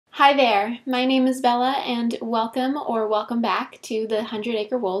Hi there, my name is Bella and welcome back to the 100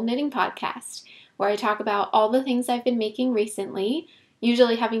 Acre Wool Knitting Podcast, where I talk about all the things I've been making recently,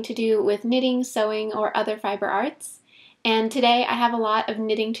 usually having to do with knitting, sewing, or other fiber arts. And today I have a lot of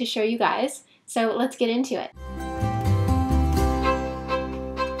knitting to show you guys, so let's get into it.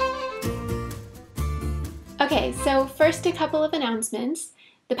 Okay, so first a couple of announcements.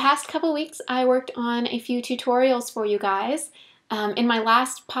 The past couple weeks I worked on a few tutorials for you guys. In my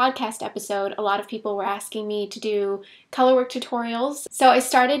last podcast episode, a lot of people were asking me to do colorwork tutorials, so I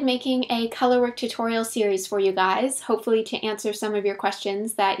started making a colorwork tutorial series for you guys, hopefully to answer some of your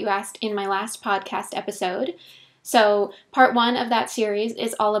questions that you asked in my last podcast episode. So part one of that series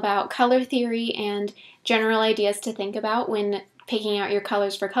is all about color theory and general ideas to think about when picking out your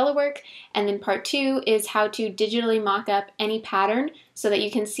colors for colorwork, and then part two is how to digitally mock up any pattern so that you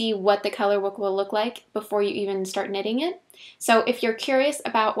can see what the colorwork will look like before you even start knitting it. So if you're curious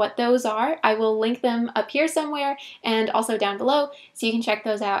about what those are, I will link them up here somewhere and also down below so you can check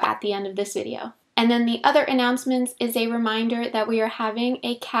those out at the end of this video. And then the other announcements is a reminder that we are having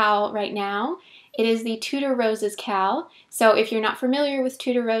a KAL right now. It is the Tudor Roses KAL. So if you're not familiar with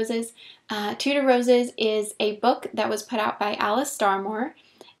Tudor Roses is a book that was put out by Alice Starmore,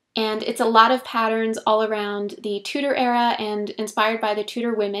 and it's a lot of patterns all around the Tudor era and inspired by the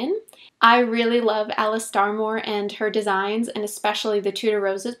Tudor women. I really love Alice Starmore and her designs, and especially the Tudor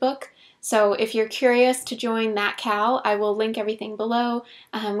Roses book. So if you're curious to join that KAL, I will link everything below.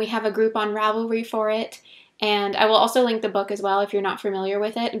 We have a group on Ravelry for it. And I will also link the book as well if you're not familiar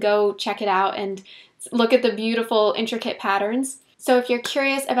with it. Go check it out and look at the beautiful, intricate patterns. So if you're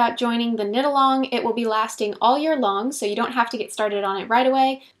curious about joining the knit along, it will be lasting all year long, so you don't have to get started on it right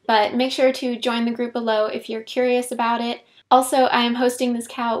away, but make sure to join the group below if you're curious about it. Also, I am hosting this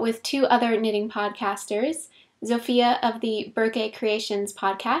KAL with two other knitting podcasters, Zofia of the Burke Creations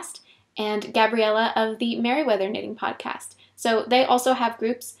podcast and Gabriella of the Merriweather Knitting podcast. So they also have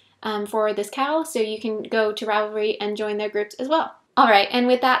groups for this KAL, so you can go to Ravelry and join their groups as well. Alright, and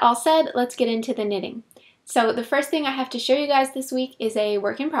with that all said, let's get into the knitting. So the first thing I have to show you guys this week is a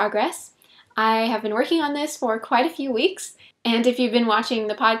work in progress. I have been working on this for quite a few weeks, and if you've been watching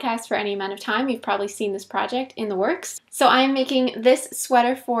the podcast for any amount of time, you've probably seen this project in the works. So I am making this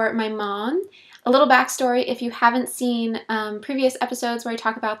sweater for my mom. A little backstory, if you haven't seen previous episodes where I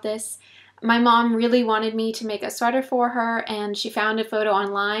talk about this, my mom really wanted me to make a sweater for her, and she found a photo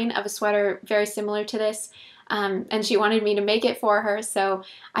online of a sweater very similar to this, and she wanted me to make it for her, so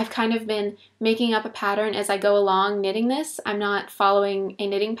I've kind of been making up a pattern as I go along knitting this. I'm not following a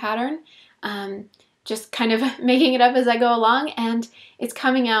knitting pattern, just kind of making it up as I go along, and it's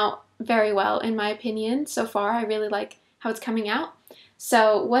coming out very well in my opinion so far. I really like how it's coming out.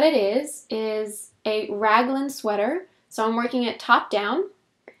 So what it is a raglan sweater, so I'm working it top down.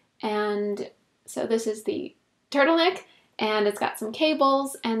 And so this is the turtleneck, and it's got some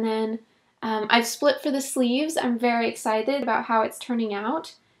cables, and then I've split for the sleeves. I'm very excited about how it's turning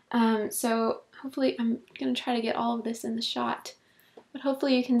out. So hopefully, I'm going to try to get all of this in the shot, but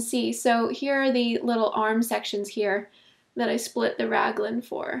hopefully you can see. So here are the little arm sections here that I split the raglan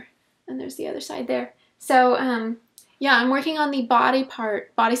for, and there's the other side there. So yeah, I'm working on the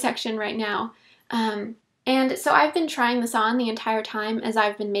body section right now. And so I've been trying this on the entire time as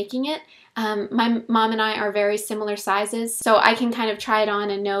I've been making it. My mom and I are very similar sizes, so I can kind of try it on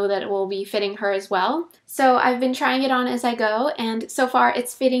and know that it will be fitting her as well. So I've been trying it on as I go, and so far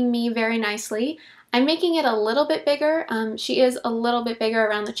it's fitting me very nicely. I'm making it a little bit bigger. She is a little bit bigger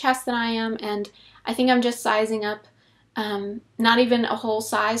around the chest than I am, and I think I'm just sizing up, not even a whole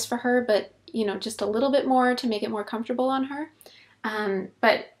size for her, but you know, just a little bit more to make it more comfortable on her.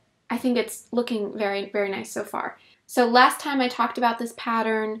 But I think it's looking very, very nice so far. So last time I talked about this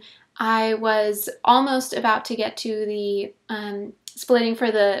pattern, I was almost about to get to the splitting for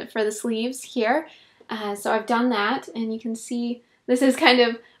the sleeves here. So I've done that, and you can see this is kind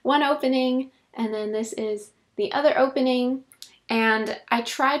of one opening, and then this is the other opening. And I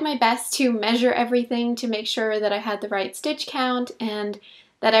tried my best to measure everything to make sure that I had the right stitch count and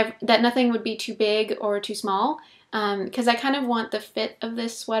that nothing would be too big or too small. Because I kind of want the fit of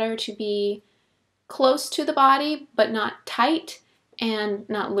this sweater to be close to the body, but not tight and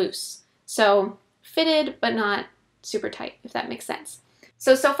not loose. So fitted, but not super tight, if that makes sense.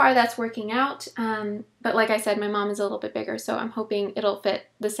 So far that's working out, but like I said, my mom is a little bit bigger, so I'm hoping it'll fit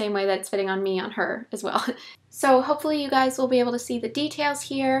the same way that it's fitting on me on her as well. So hopefully you guys will be able to see the details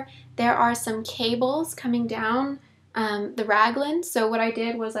here. There are some cables coming down the raglan. So what I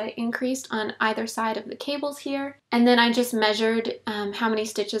did was I increased on either side of the cables here, and then I just measured how many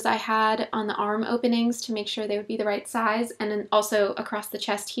stitches I had on the arm openings to make sure they would be the right size, and then also across the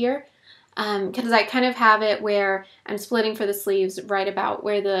chest here, because I kind of have it where I'm splitting for the sleeves right about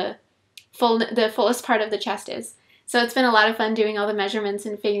where the fullest part of the chest is. So it's been a lot of fun doing all the measurements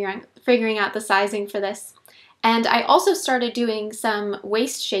and figuring out the sizing for this. And I also started doing some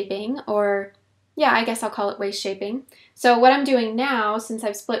waist shaping, or yeah, I guess I'll call it waist shaping. So what I'm doing now, since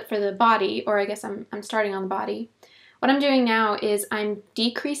I've split for the body, or I guess I'm starting on the body, what I'm doing now is I'm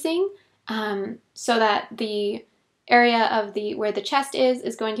decreasing so that the area of where the chest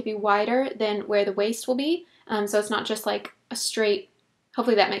is going to be wider than where the waist will be. So it's not just like a straight,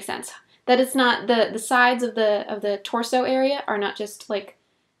 hopefully that makes sense. That it's not, the sides of the torso area are not just like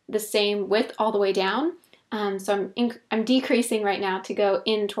the same width all the way down. So I'm decreasing right now to go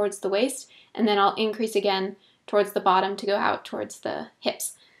in towards the waist, and then I'll increase again towards the bottom to go out towards the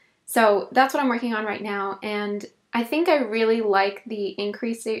hips. So that's what I'm working on right now, and I think I really like the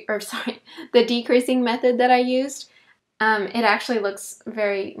the decreasing method that I used. It actually looks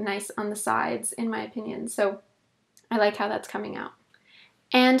very nice on the sides, in my opinion, so I like how that's coming out.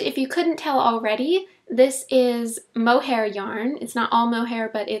 And if you couldn't tell already, this is mohair yarn. It's not all mohair,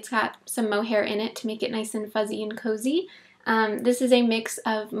 but it's got some mohair in it to make it nice and fuzzy and cozy. This is a mix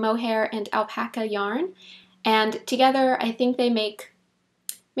of mohair and alpaca yarn, and together I think they make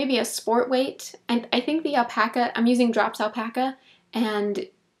maybe a sport weight. And I think the alpaca, I'm using drops alpaca, and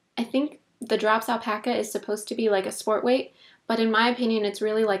I think the drops alpaca is supposed to be like a sport weight, but in my opinion it's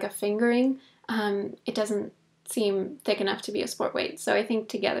really like a fingering. It doesn't seem thick enough to be a sport weight, so I think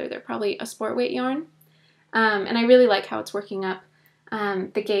together they're probably a sport weight yarn. And I really like how it's working up.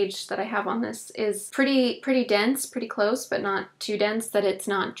 The gauge that I have on this is pretty dense, pretty close, but not too dense that it's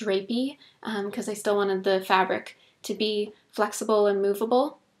not drapey, because I still wanted the fabric to be flexible and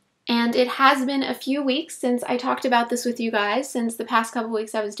movable. And it has been a few weeks since I talked about this with you guys. Since the past couple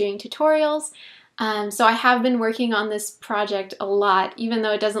weeks I was doing tutorials, so I have been working on this project a lot, even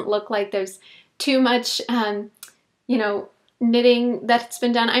though it doesn't look like there's too much you know, knitting that's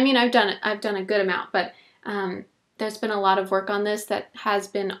been done. I mean, I've done a good amount, but there's been a lot of work on this that has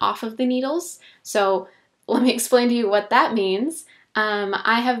been off of the needles. So let me explain to you what that means.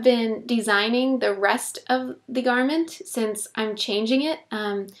 I have been designing the rest of the garment since I'm changing it.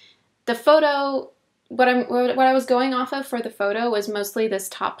 The photo, what I was going off of for the photo was mostly this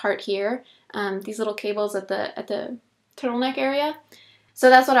top part here, these little cables at the turtleneck area. So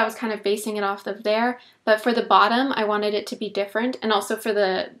that's what I was kind of basing it off of there. But for the bottom, I wanted it to be different. And also for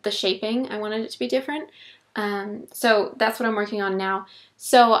the shaping, I wanted it to be different. So that's what I'm working on now.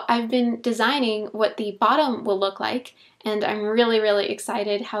 So I've been designing what the bottom will look like, and I'm really, really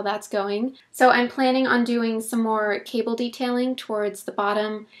excited how that's going. So I'm planning on doing some more cable detailing towards the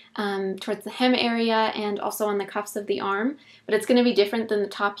bottom, towards the hem area, and also on the cuffs of the arm. But it's going to be different than the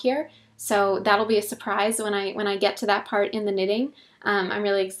top here. So that'll be a surprise when I get to that part in the knitting. I'm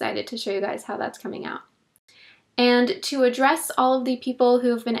really excited to show you guys how that's coming out. And to address all of the people who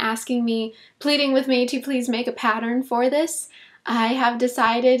have been asking me, pleading with me to please make a pattern for this, I have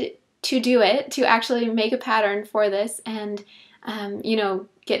decided to do it, to actually make a pattern for this and, you know,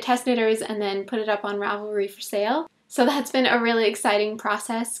 get test knitters and then put it up on Ravelry for sale. So that's been a really exciting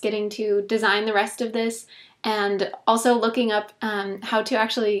process, getting to design the rest of this and also looking up how to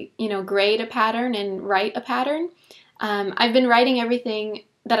actually, you know, grade a pattern and write a pattern. I've been writing everything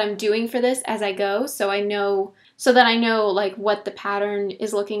that I'm doing for this as I go, so that I know like what the pattern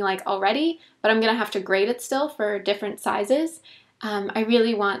is looking like already, but I'm gonna have to grade it still for different sizes. I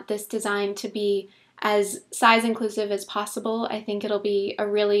really want this design to be as size inclusive as possible. I think it'll be a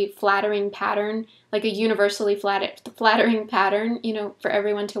really flattering pattern, like a universally flattering pattern, you know, for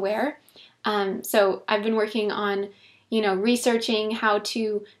everyone to wear. So I've been working on, you know, researching how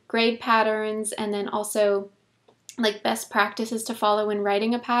to grade patterns, and then also like best practices to follow when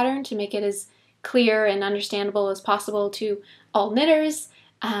writing a pattern to make it as clear and understandable as possible to all knitters.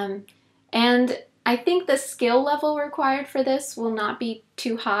 And I think the skill level required for this will not be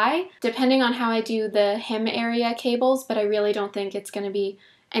too high, depending on how I do the hem area cables, but I really don't think it's going to be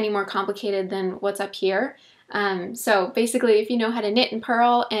any more complicated than what's up here. So basically, if you know how to knit and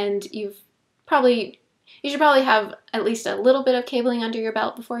purl, and you should probably have at least a little bit of cabling under your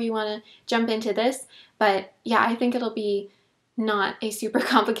belt before you want to jump into this. But yeah, I think it'll be not a super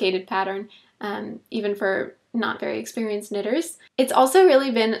complicated pattern, even for not very experienced knitters. It's also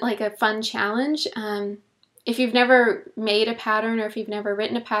really been like a fun challenge. If you've never made a pattern, or if you've never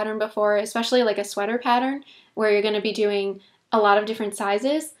written a pattern before, especially like a sweater pattern where you're going to be doing a lot of different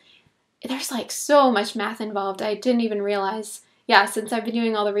sizes, there's like so much math involved. I didn't even realize, yeah, since I've been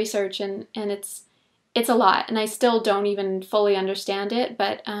doing all the research, and it's a lot, and I still don't even fully understand it,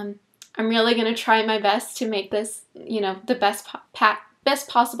 but I'm really going to try my best to make this, the best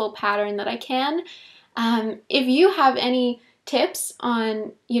possible pattern that I can. If you have any tips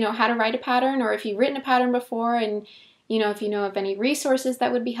on, how to write a pattern, or if you've written a pattern before, and, if you know of any resources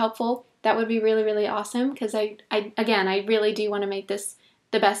that would be helpful, that would be really, really awesome, because again, I really do want to make this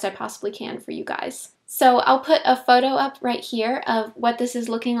the best I possibly can for you guys. So I'll put a photo up right here of what this is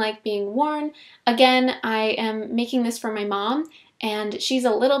looking like being worn. Again, I am making this for my mom, and she's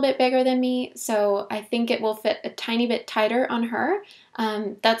a little bit bigger than me, so I think it will fit a tiny bit tighter on her.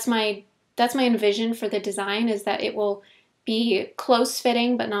 That's my envision for the design, is that it will be close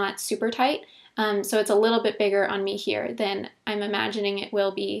fitting but not super tight. So it's a little bit bigger on me here than I'm imagining it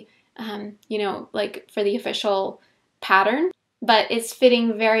will be, like for the official pattern. But it's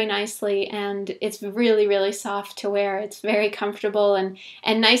fitting very nicely, and it's really, really soft to wear. It's very comfortable and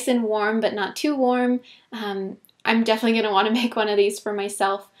nice and warm, but not too warm. I'm definitely going to want to make one of these for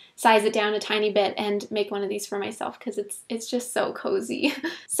myself, size it down a tiny bit, and make one of these for myself, because it's just so cozy.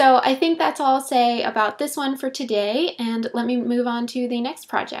 So I think that's all I'll say about this one for today, and let me move on to the next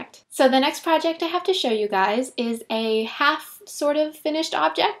project. So the next project I have to show you guys is a half sort of finished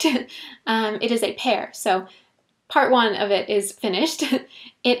object. It is a pear. So part one of it is finished.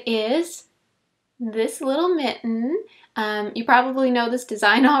 It is this little mitten. You probably know this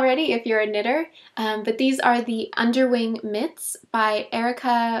design already if you're a knitter, but these are the Underwing Mitts by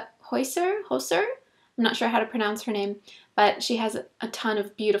Erica Hoiser. I'm not sure how to pronounce her name, but she has a ton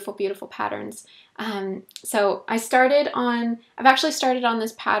of beautiful, beautiful patterns. So I've actually started on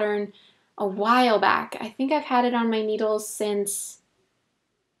this pattern a while back. I think I've had it on my needles since,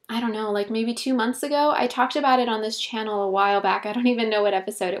 I don't know, like maybe 2 months ago. I talked about it on this channel a while back. I don't even know what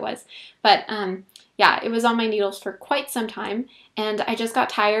episode it was. But yeah, it was on my needles for quite some time. And I just got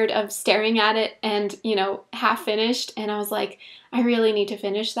tired of staring at it and, half finished. And I was like, I really need to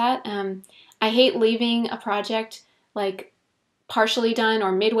finish that. I hate leaving a project like partially done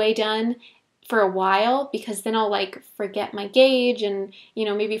or midway done for a while, because then I'll like forget my gauge and,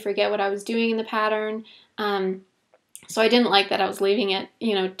 maybe forget what I was doing in the pattern. So I didn't like that I was leaving it,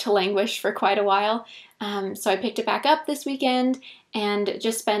 to languish for quite a while. So I picked it back up this weekend and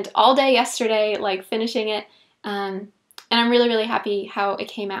just spent all day yesterday, like finishing it. And I'm really, really happy how it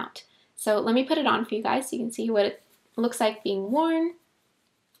came out. So let me put it on for you guys so you can see what it looks like being worn.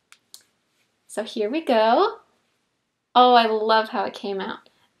 So here we go. Oh, I love how it came out.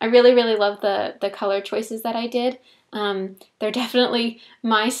 I really, really love the color choices that I did. They're definitely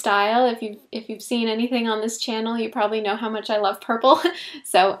my style. If you've seen anything on this channel, you probably know how much I love purple.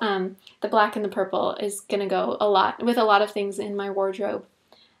 So the black and the purple is gonna go a lot with a lot of things in my wardrobe.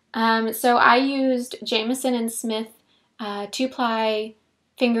 So I used Jamieson & Smith 2-ply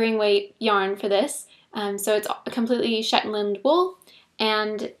fingering weight yarn for this. So it's completely Shetland wool,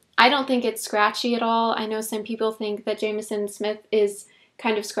 and I don't think it's scratchy at all. I know some people think that Jamieson & Smith is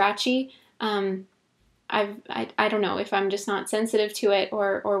kind of scratchy. I don't know if I'm just not sensitive to it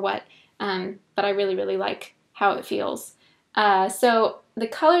or what, but I really, really like how it feels. So the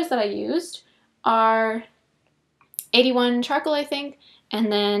colors that I used are 81 charcoal, I think,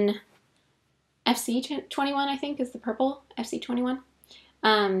 and then FC21, I think, is the purple, FC21.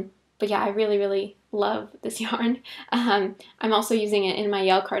 But yeah, I really, really love this yarn. I'm also using it in my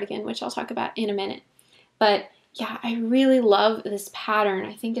Yale cardigan, which I'll talk about in a minute. But yeah, I really love this pattern.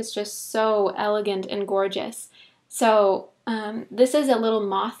 I think it's just so elegant and gorgeous. So this is a little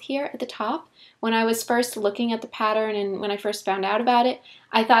moth here at the top. When I was first looking at the pattern and when I first found out about it,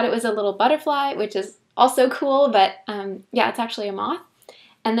 I thought it was a little butterfly, which is also cool, but yeah, it's actually a moth.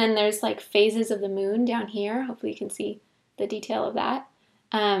 And then there's like phases of the moon down here. Hopefully you can see the detail of that.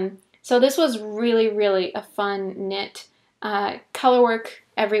 So this was really, really a fun knit. Color work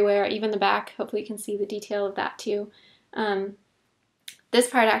everywhere, even the back. Hopefully you can see the detail of that too. This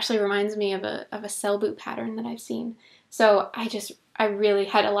part actually reminds me of a cell boot pattern that I've seen. So I really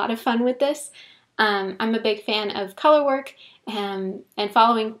had a lot of fun with this. I'm a big fan of color work and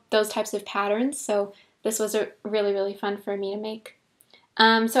following those types of patterns, so this was really, really fun for me to make.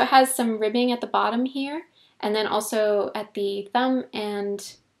 So it has some ribbing at the bottom here, and then also at the thumb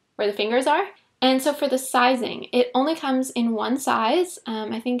and where the fingers are. And so for the sizing, it only comes in one size.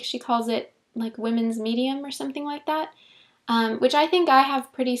 I think she calls it like women's medium or something like that, which I think I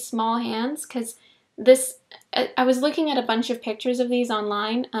have pretty small hands, because I was looking at a bunch of pictures of these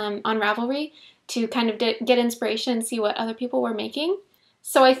online on Ravelry to kind of get inspiration and see what other people were making.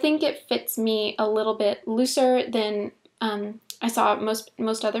 So I think it fits me a little bit looser than I saw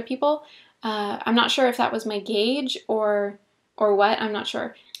most other people. I'm not sure if that was my gauge or what. I'm not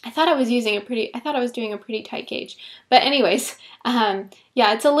sure. I thought I was doing a pretty tight gauge. But anyways,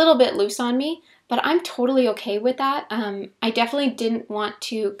 yeah, it's a little bit loose on me, but I'm totally okay with that. I definitely didn't want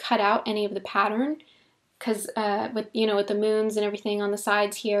to cut out any of the pattern because with the moons and everything on the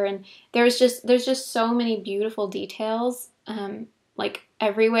sides here, and there's just so many beautiful details like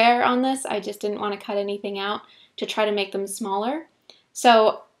everywhere on this. I just didn't want to cut anything out to try to make them smaller.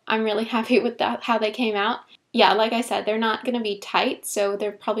 So I'm really happy with that, how they came out. Yeah, like I said, they're not going to be tight, so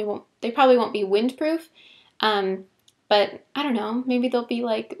they probably won't be windproof. But I don't know, maybe they'll be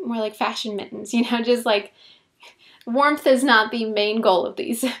like more like fashion mittens, just like warmth is not the main goal of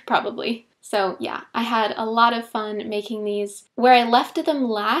these, probably. So yeah, I had a lot of fun making these. Where I left them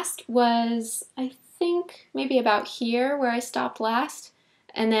last was, I think, maybe about here where I stopped last.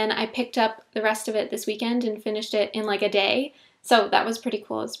 And then I picked up the rest of it this weekend and finished it in like a day. So that was pretty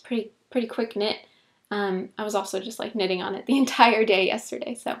cool. It's pretty quick knit. I was also just like knitting on it the entire day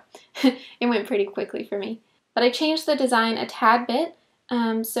yesterday, so it went pretty quickly for me. But I changed the design a tad bit.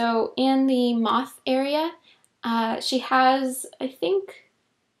 So in the moth area, she has, I think,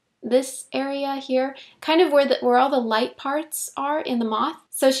 this area here, kind of where all the light parts are in the moth.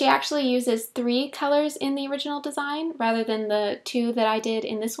 So she actually uses 3 colors in the original design rather than the 2 that I did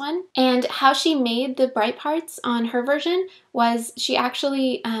in this one. And how she made the bright parts on her version was she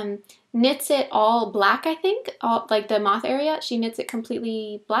actually knits it all black, I think, like the moth area. She knits it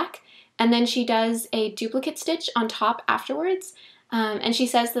completely black, and then she does a duplicate stitch on top afterwards. And she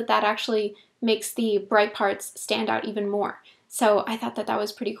says that actually makes the bright parts stand out even more. So I thought that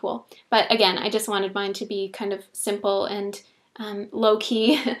was pretty cool. But again, I just wanted mine to be kind of simple and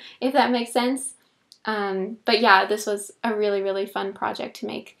low-key, if that makes sense. But yeah, this was a really, really fun project to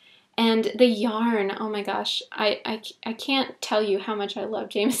make. And the yarn, oh my gosh, I can't tell you how much I love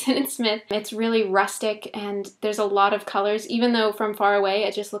Jameson & Smith. It's really rustic and there's a lot of colors, even though from far away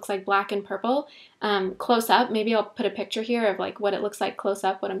it just looks like black and purple. Close up, maybe I'll put a picture here of like what it looks like close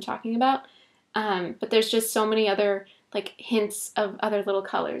up, what I'm talking about. But there's just so many other like hints of other little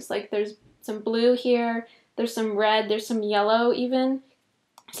colors. Like there's some blue here, there's some red, there's some yellow even.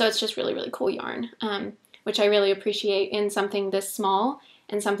 So it's just really, really cool yarn, which I really appreciate in something this small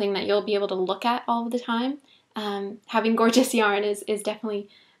and something that you'll be able to look at all the time. Having gorgeous yarn is definitely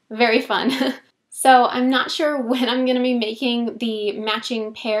very fun. So I'm not sure when I'm going to be making the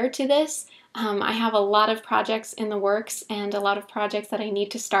matching pair to this. I have a lot of projects in the works and a lot of projects that I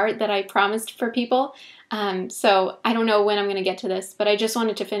need to start that I promised for people. So I don't know when I'm going to get to this, but I just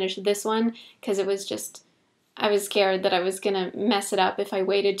wanted to finish this one because it was just, I was scared that I was going to mess it up if I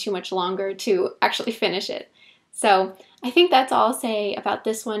waited too much longer to actually finish it. So I think that's all I'll say about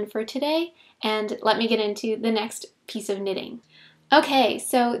this one for today, and let me get into the next piece of knitting. Okay,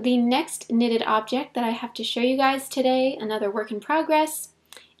 so the next knitted object that I have to show you guys today, another work in progress,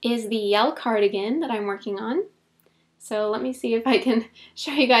 is the Yell cardigan that I'm working on. So let me see if I can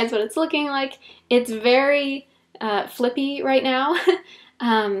show you guys what it's looking like. It's very flippy right now.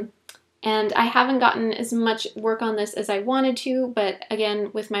 And I haven't gotten as much work on this as I wanted to, but again,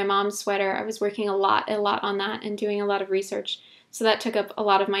 with my mom's sweater, I was working a lot on that and doing a lot of research, so that took up a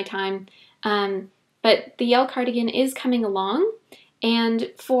lot of my time. But the Yell cardigan is coming along,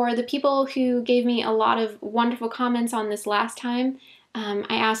 and for the people who gave me a lot of wonderful comments on this last time, I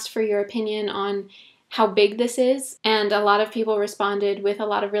asked for your opinion on how big this is, and a lot of people responded with a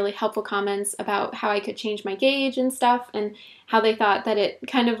lot of really helpful comments about how I could change my gauge and stuff, and how they thought that it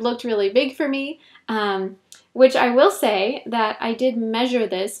kind of looked really big for me, which I will say that I did measure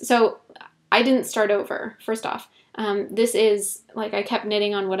this. So I didn't start over, first off. This is, like, I kept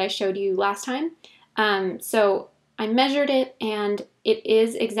knitting on what I showed you last time. So I measured it, and it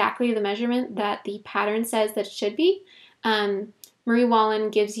is exactly the measurement that the pattern says that it should be. Marie Wallin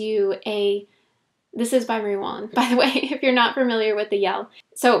gives you a, this is by Marie Wallin, by the way, if you're not familiar with the Yell.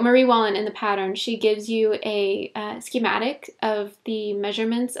 So Marie Wallin in the pattern, she gives you a schematic of the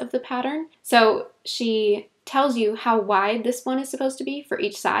measurements of the pattern. So she tells you how wide this one is supposed to be for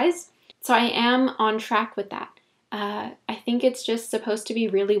each size. So I am on track with that. I think it's just supposed to be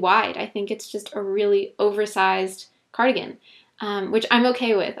really wide. I think it's just a really oversized cardigan, which I'm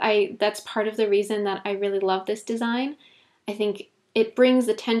okay with. That's part of the reason that I really love this design. I think it brings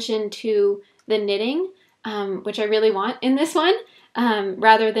attention to the knitting, which I really want in this one,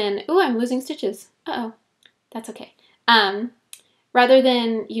 rather than, ooh, I'm losing stitches. Uh-oh, that's okay. Rather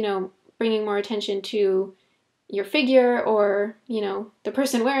than, bringing more attention to your figure or, the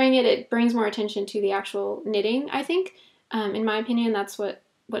person wearing it, it brings more attention to the actual knitting, I think. In my opinion, that's what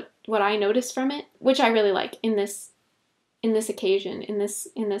I noticed from it, which I really like in this in this occasion, in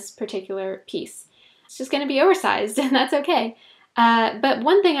this particular piece. It's just going to be oversized, and that's okay. But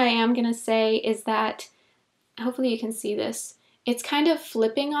one thing I am going to say is that, hopefully you can see this, it's kind of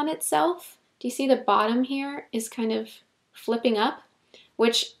flipping on itself. Do you see the bottom here is kind of flipping up?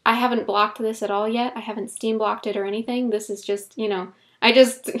 Which I haven't blocked this at all yet. I haven't steam blocked it or anything. This is just, I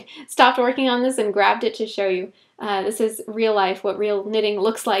just stopped working on this and grabbed it to show you. This is real life, what real knitting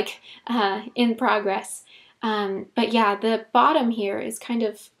looks like in progress. But yeah, the bottom here is kind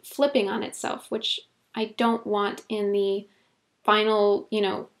of flipping on itself, which I don't want in the final,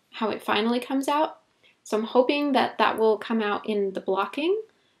 how it finally comes out. So I'm hoping that that will come out in the blocking,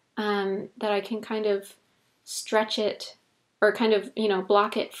 that I can kind of stretch it or kind of,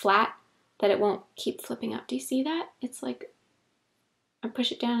 block it flat, that it won't keep flipping up. Do you see that? It's like I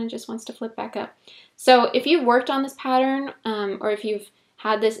push it down and it just wants to flip back up. So if you've worked on this pattern, or if you've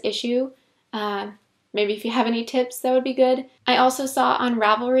had this issue, maybe if you have any tips, that would be good. I also saw on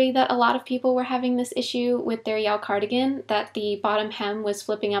Ravelry that a lot of people were having this issue with their Yale cardigan, that the bottom hem was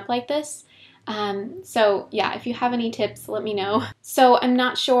flipping up like this. So yeah, if you have any tips, let me know. So I'm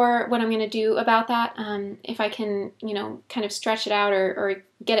not sure what I'm going to do about that. If I can, kind of stretch it out or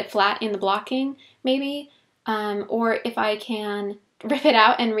get it flat in the blocking, maybe. Or if I can rip it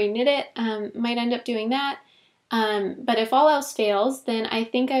out and reknit it, might end up doing that. But if all else fails, then I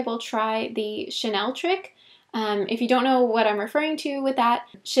think I will try the Chanel trick. If you don't know what I'm referring to with that,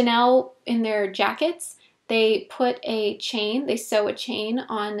 Chanel in their jackets, they put a chain, they sew a chain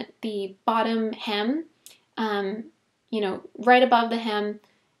on the bottom hem, right above the hem.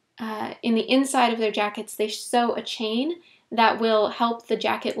 In the inside of their jackets, they sew a chain that will help the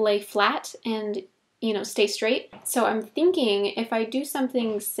jacket lay flat and, stay straight. So I'm thinking if I do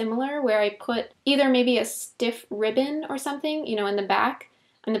something similar where I put either maybe a stiff ribbon or something, in the back,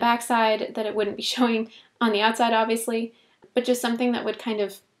 on the back side, that it wouldn't be showing on the outside, obviously, but just something that would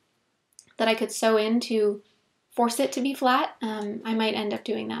that I could sew in to force it to be flat. I might end up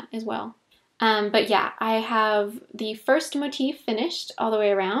doing that as well. But yeah, I have the first motif finished all the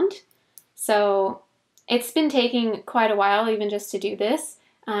way around. So it's been taking quite a while even just to do this,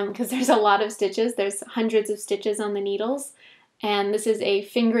 because there's a lot of stitches. There's hundreds of stitches on the needles. And this is a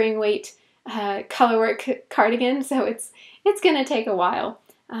fingering weight colorwork cardigan, so it's going to take a while.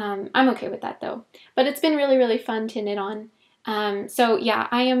 I'm okay with that though. But it's been really, really fun to knit on. So yeah,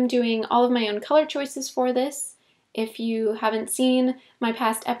 I am doing all of my own color choices for this. If you haven't seen my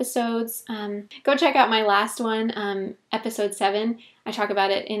past episodes, go check out my last one, episode 7. I talk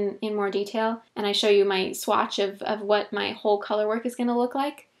about it in more detail, and I show you my swatch of what my whole color work is going to look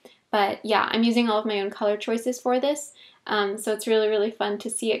like. But yeah, I'm using all of my own color choices for this, so it's really, really fun to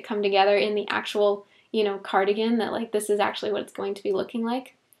see it come together in the actual, cardigan, that like this is actually what it's going to be looking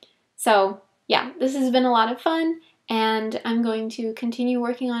like. So yeah, this has been a lot of fun, and I'm going to continue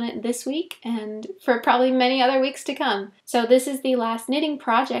working on it this week and for probably many other weeks to come. So this is the last knitting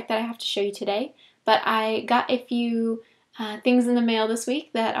project that I have to show you today, but I got a few things in the mail this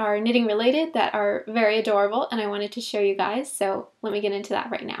week that are knitting related that are very adorable, and I wanted to show you guys, so let me get into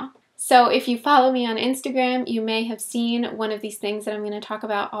that right now. So if you follow me on Instagram, you may have seen one of these things that I'm going to talk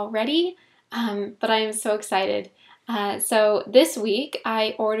about already, but I am so excited. So this week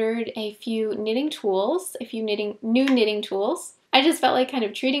I ordered a few knitting tools, new knitting tools. I just felt like kind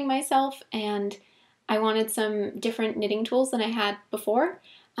of treating myself, and I wanted some different knitting tools than I had before.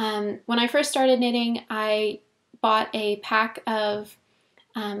 When I first started knitting, I bought a pack of,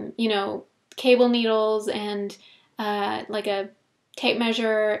 cable needles and like a tape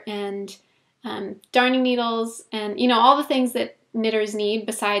measure and darning needles and, all the things that knitters need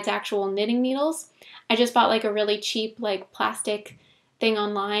besides actual knitting needles. I just bought like a really cheap like plastic thing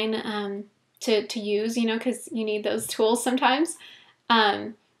online to use, because you need those tools sometimes.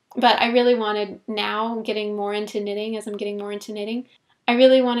 But I really wanted, now getting more into knitting, as I'm getting more into knitting, I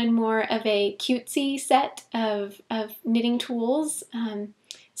really wanted more of a cutesy set of knitting tools.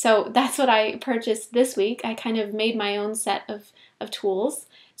 So that's what I purchased this week. I kind of made my own set of tools.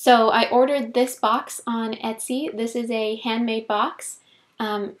 So I ordered this box on Etsy. This is a handmade box.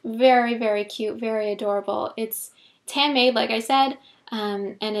 Very, very cute, very adorable. It's handmade, like I said,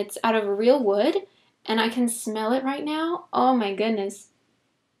 and it's out of real wood, and I can smell it right now. Oh my goodness.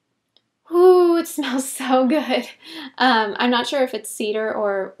 Ooh, it smells so good. I'm not sure if it's cedar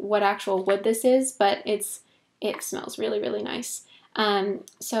or what actual wood this is, but it smells really, really nice.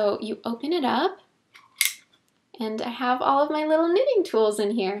 So you open it up, and I have all of my little knitting tools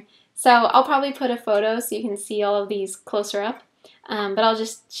in here. So I'll probably put a photo so you can see all of these closer up. But I'll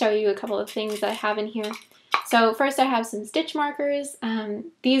just show you a couple of things that I have in here. So first I have some stitch markers.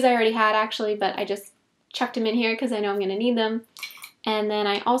 These I already had actually, but I just chucked them in here because I know I'm going to need them. And then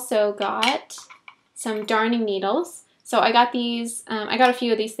I also got some darning needles. So I got these, I got a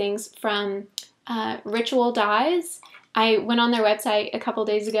few of these things from Ritual Dyes. I went on their website a couple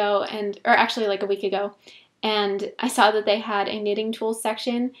days ago, or actually like a week ago, and I saw that they had a knitting tools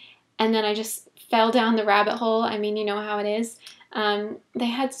section, and then I just fell down the rabbit hole. I mean, you know how it is. They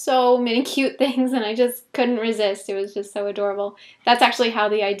had so many cute things, and I just couldn't resist. It was just so adorable. That's actually how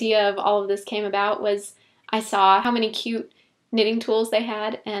the idea of all of this came about, was I saw how many cute knitting tools they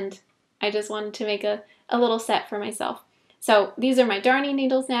had, and I just wanted to make a little set for myself. So these are my darning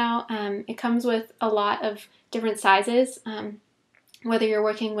needles now. It comes with a lot of different sizes, whether you're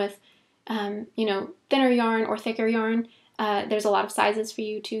working with you know, thinner yarn or thicker yarn. There's a lot of sizes for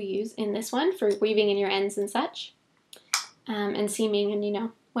you to use in this one for weaving in your ends and such, and seaming and, you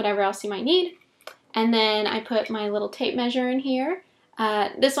know, whatever else you might need. And then I put my little tape measure in here.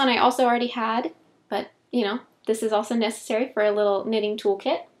 This one I also already had, but, you know, this is also necessary for a little knitting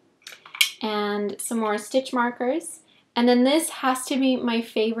toolkit. And some more stitch markers. And then this has to be my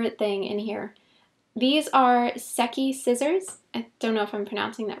favorite thing in here. These are Seki scissors. I don't know if I'm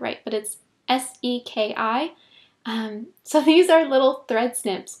pronouncing that right, but it's S-E-K-I. So these are little thread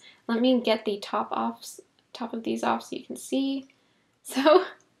snips. Let me get the top of these off so you can see. So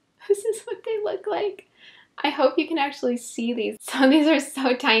this is what they look like. I hope you can actually see these. So these are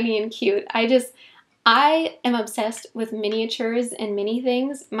so tiny and cute. I am obsessed with miniatures and mini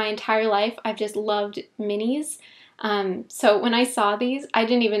things. My entire life, I've just loved minis. So when I saw these, I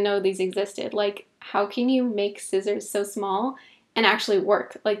didn't even know these existed. Like, how can you make scissors so small and actually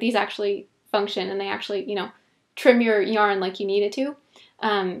work? Like, these actually function, and they actually, you know, trim your yarn like you need it to.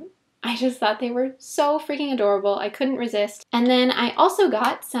 I just thought they were so freaking adorable. I couldn't resist. And then I also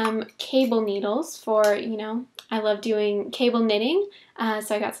got some cable needles for, you know, I love doing cable knitting.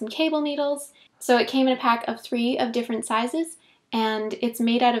 So I got some cable needles. So it came in a pack of 3 of different sizes, and it's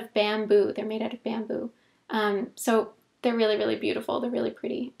made out of bamboo. They're made out of bamboo. So they're really, really beautiful. They're really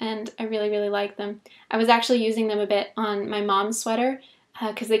pretty, and I really, really like them. I was actually using them a bit on my mom's sweater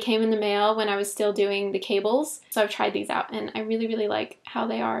because they came in the mail when I was still doing the cables. So I've tried these out, and I really, really like how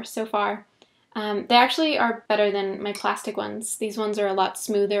they are so far. They actually are better than my plastic ones. These ones are a lot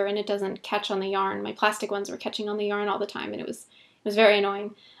smoother, and it doesn't catch on the yarn. My plastic ones were catching on the yarn all the time, and it was very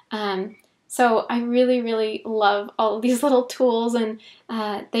annoying. So I really, really love all of these little tools, and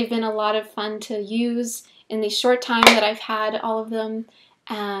they've been a lot of fun to use in the short time that I've had all of them.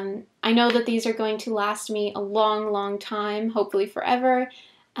 I know that these are going to last me a long, long time, hopefully forever,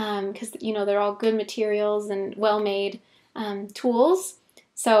 because, you know, they're all good materials and well-made tools.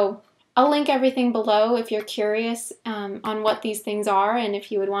 So I'll link everything below if you're curious on what these things are, and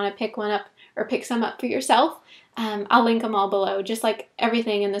if you would want to pick one up or pick some up for yourself. I'll link them all below, just like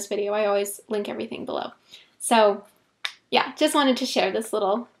everything in this video. I always link everything below. So yeah, just wanted to share this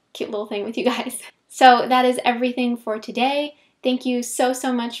cute little thing with you guys. So that is everything for today. Thank you so,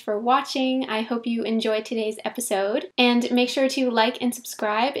 so much for watching. I hope you enjoyed today's episode. And make sure to like and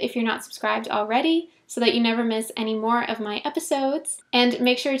subscribe if you're not subscribed already, so that you never miss any more of my episodes. And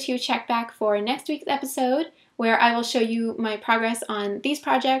make sure to check back for next week's episode, where I will show you my progress on these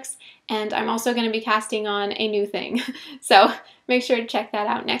projects, and I'm also going to be casting on a new thing. So make sure to check that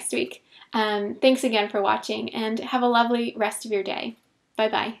out next week. Thanks again for watching, and have a lovely rest of your day.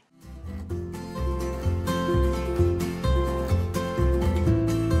 Bye-bye.